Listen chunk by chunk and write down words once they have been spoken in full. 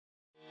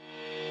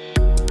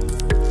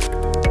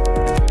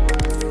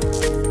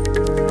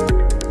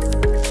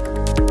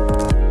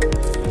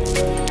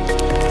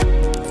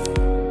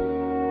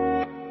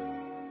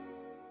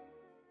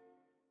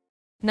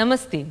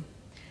Namaste.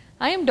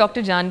 I am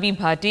Dr. Jahnvi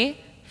Bhate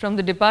from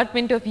the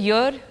Department of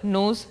Ear,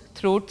 Nose,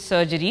 Throat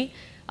Surgery,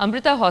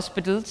 Amrita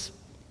Hospitals,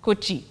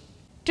 Kochi.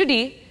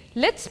 Today,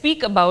 let's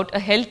speak about a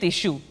health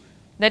issue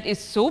that is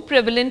so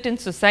prevalent in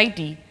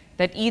society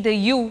that either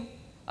you,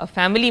 a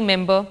family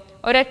member,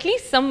 or at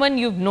least someone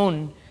you've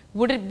known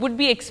would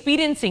be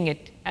experiencing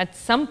it at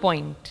some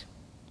point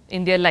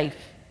in their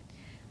life.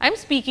 I'm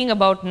speaking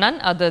about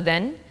none other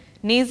than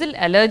nasal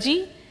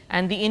allergy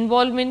and the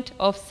involvement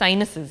of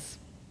sinuses.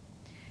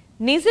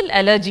 Nasal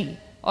allergy,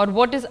 or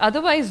what is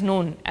otherwise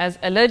known as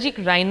allergic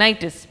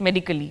rhinitis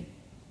medically,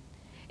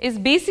 is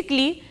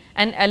basically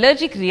an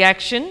allergic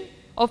reaction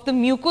of the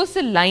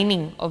mucosal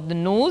lining of the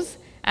nose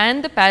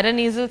and the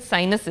paranasal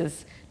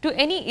sinuses to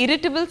any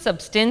irritable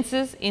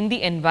substances in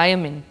the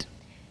environment.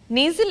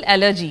 Nasal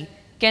allergy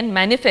can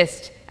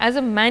manifest as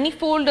a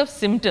manifold of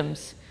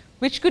symptoms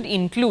which could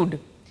include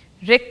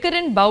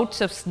recurrent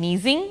bouts of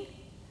sneezing,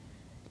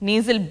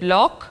 nasal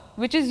block,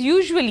 which is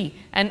usually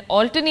an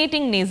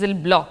alternating nasal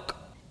block,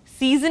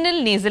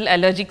 seasonal nasal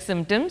allergic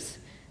symptoms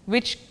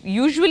which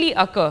usually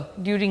occur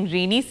during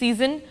rainy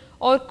season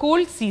or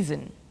cold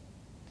season,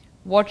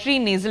 watery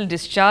nasal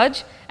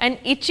discharge and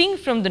itching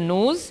from the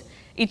nose,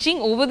 itching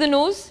over the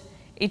nose,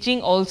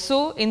 itching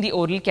also in the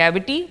oral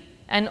cavity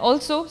and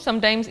also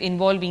sometimes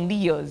involving the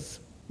ears.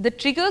 The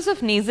triggers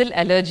of nasal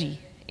allergy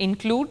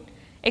include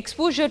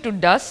exposure to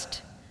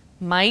dust,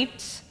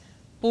 mites,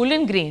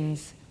 pollen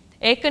grains,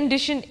 air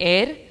conditioned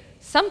air,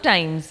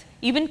 sometimes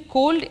even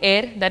cold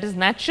air, that is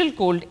natural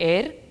cold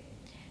air,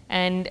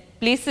 and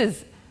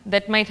places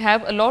that might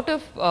have a lot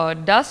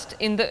of dust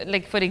in the,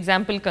 like for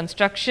example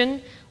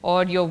construction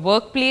or your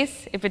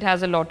workplace if it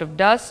has a lot of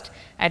dust,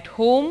 at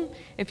home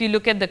if you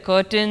look at the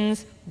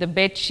curtains, the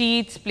bed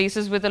sheets,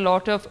 places with a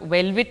lot of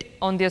velvet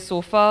on their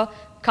sofa,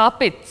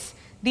 carpets.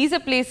 These are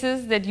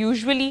places that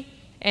usually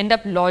end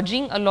up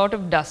lodging a lot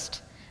of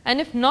dust, and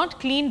if not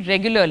cleaned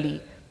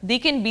regularly, they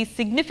can be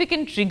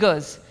significant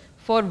triggers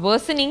for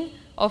worsening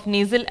of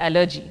nasal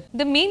allergy.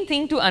 The main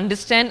thing to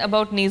understand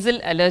about nasal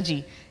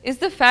allergy is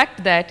the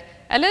fact that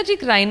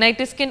allergic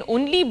rhinitis can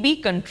only be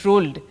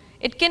controlled.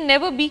 It can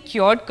never be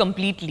cured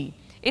completely.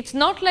 It's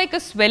not like a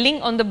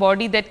swelling on the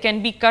body that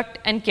can be cut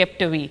and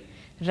kept away.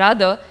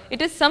 Rather,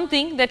 it is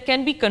something that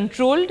can be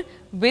controlled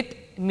with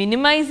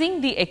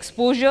minimizing the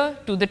exposure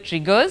to the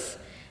triggers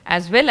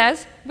as well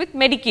as with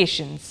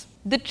medications.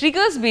 The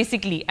triggers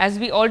basically, as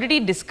we already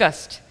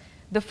discussed,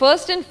 the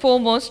first and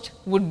foremost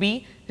would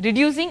be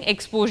reducing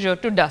exposure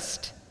to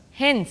dust.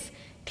 Hence,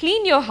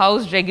 clean your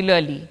house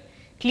regularly,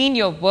 clean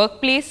your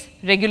workplace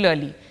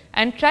regularly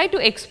and try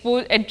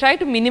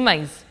to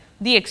minimize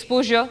the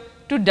exposure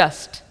to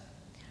dust.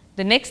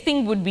 The next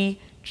thing would be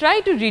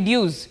try to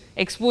reduce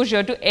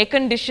exposure to air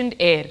conditioned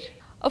air.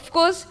 Of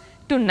course,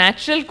 to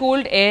natural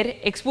cold air,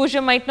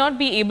 exposure might not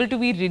be able to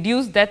be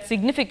reduced that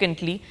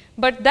significantly,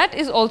 but that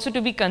is also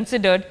to be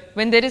considered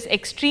when there is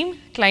extreme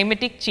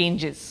climatic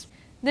changes.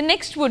 The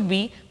next would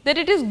be that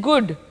it is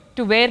good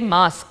to wear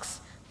masks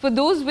for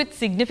those with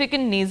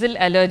significant nasal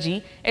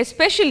allergy,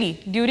 especially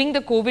during the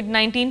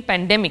COVID-19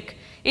 pandemic.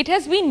 It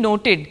has been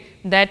noted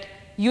that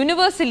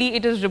universally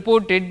it is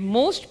reported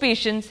most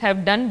patients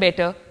have done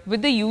better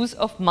with the use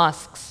of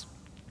masks.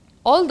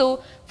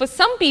 Although for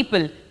some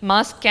people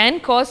masks can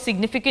cause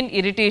significant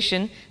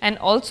irritation and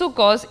also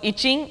cause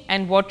itching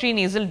and watery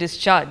nasal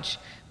discharge,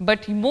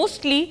 but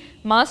mostly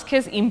mask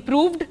has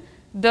improved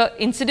the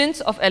incidence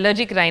of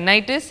allergic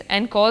rhinitis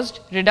and caused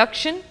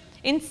reduction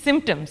in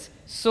symptoms.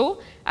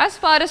 So, as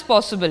far as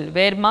possible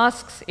wear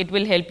masks, it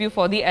will help you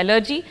for the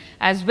allergy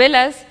as well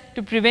as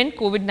to prevent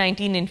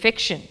COVID-19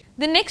 infection.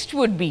 The next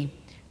would be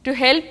to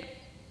help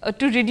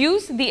to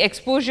reduce the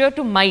exposure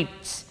to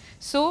mites.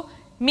 So,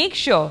 make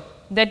sure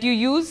that you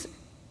use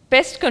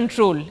pest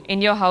control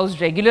in your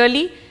house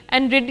regularly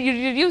and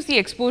reduce the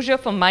exposure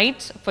for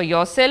mites for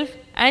yourself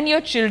and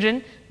your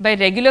children by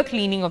regular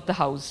cleaning of the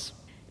house.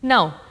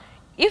 Now,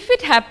 if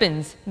it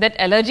happens that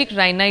allergic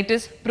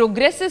rhinitis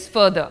progresses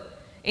further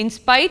in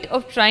spite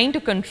of trying to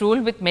control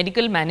with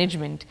medical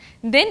management,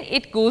 then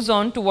it goes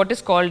on to what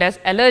is called as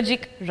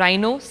allergic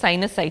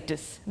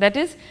rhinosinusitis, that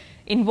is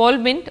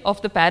involvement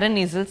of the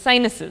paranasal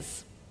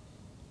sinuses.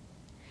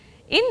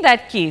 In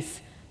that case,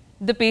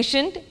 the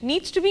patient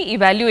needs to be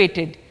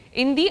evaluated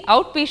in the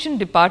outpatient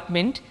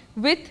department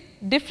with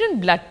different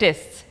blood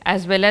tests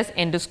as well as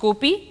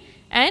endoscopy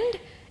and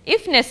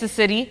if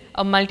necessary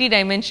a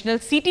multidimensional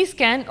CT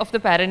scan of the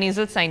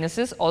paranasal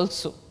sinuses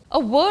also. A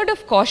word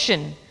of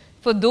caution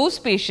for those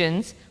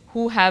patients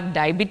who have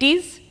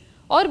diabetes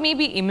or may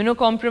be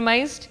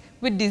immunocompromised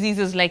with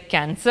diseases like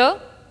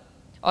cancer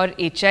or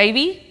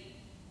HIV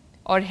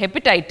or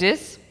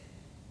hepatitis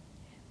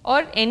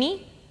or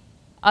any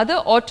other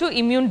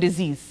autoimmune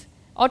disease.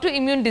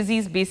 Autoimmune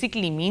disease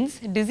basically means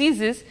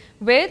diseases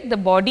where the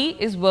body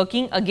is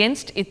working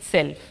against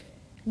itself.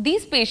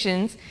 These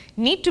patients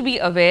need to be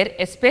aware,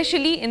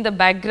 especially in the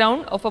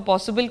background of a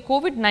possible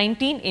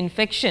COVID-19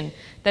 infection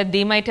that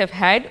they might have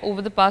had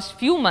over the past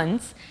few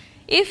months.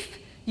 If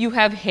you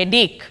have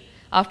headache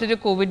after a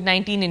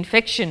COVID-19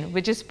 infection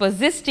which is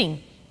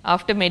persisting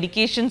After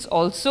medications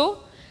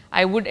also,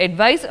 I would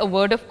advise a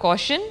word of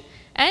caution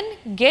and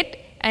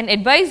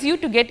advise you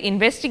to get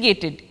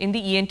investigated in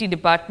the ENT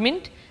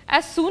department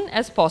as soon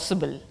as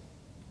possible,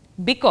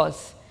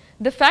 because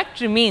the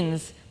fact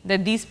remains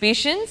that these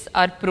patients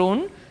are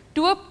prone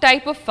to a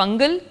type of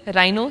fungal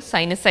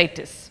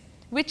rhinosinusitis,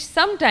 which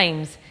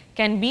sometimes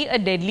can be a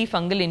deadly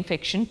fungal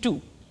infection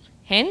too.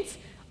 Hence,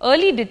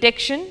 early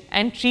detection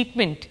and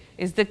treatment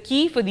is the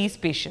key for these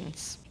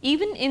patients.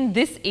 Even in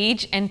this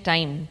age and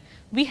time,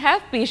 we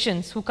have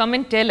patients who come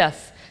and tell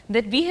us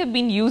that we have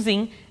been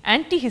using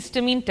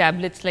antihistamine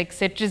tablets like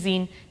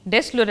cetirizine,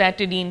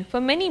 desloratadine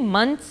for many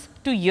months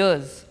to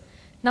years.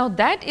 Now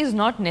that is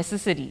not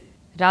necessary.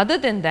 Rather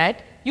than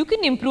that, you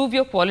can improve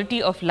your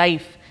quality of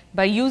life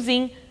by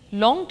using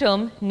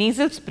long-term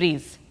nasal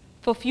sprays.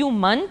 For few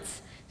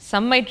months,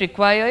 some might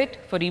require it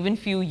for even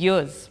few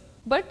years.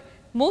 But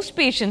most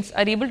patients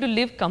are able to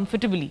live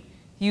comfortably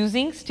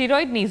using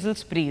steroid nasal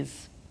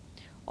sprays.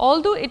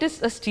 Although it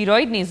is a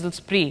steroid nasal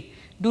spray,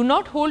 do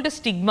not hold a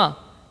stigma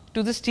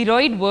to the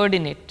steroid word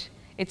in it.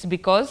 It's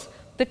because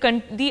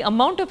the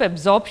amount of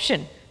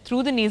absorption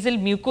through the nasal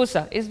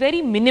mucosa is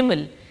very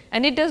minimal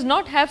and it does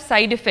not have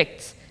side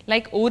effects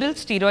like oral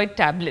steroid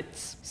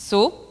tablets.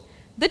 So,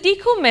 the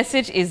take-home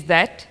message is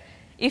that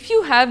if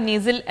you have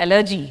nasal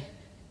allergy,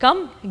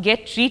 come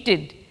get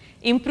treated,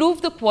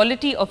 improve the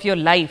quality of your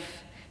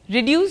life,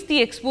 reduce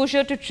the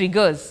exposure to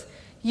triggers,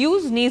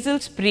 use nasal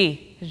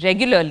spray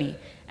regularly,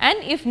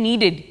 and if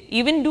needed,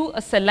 even do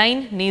a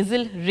saline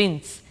nasal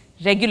rinse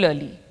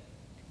regularly.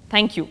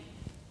 Thank you.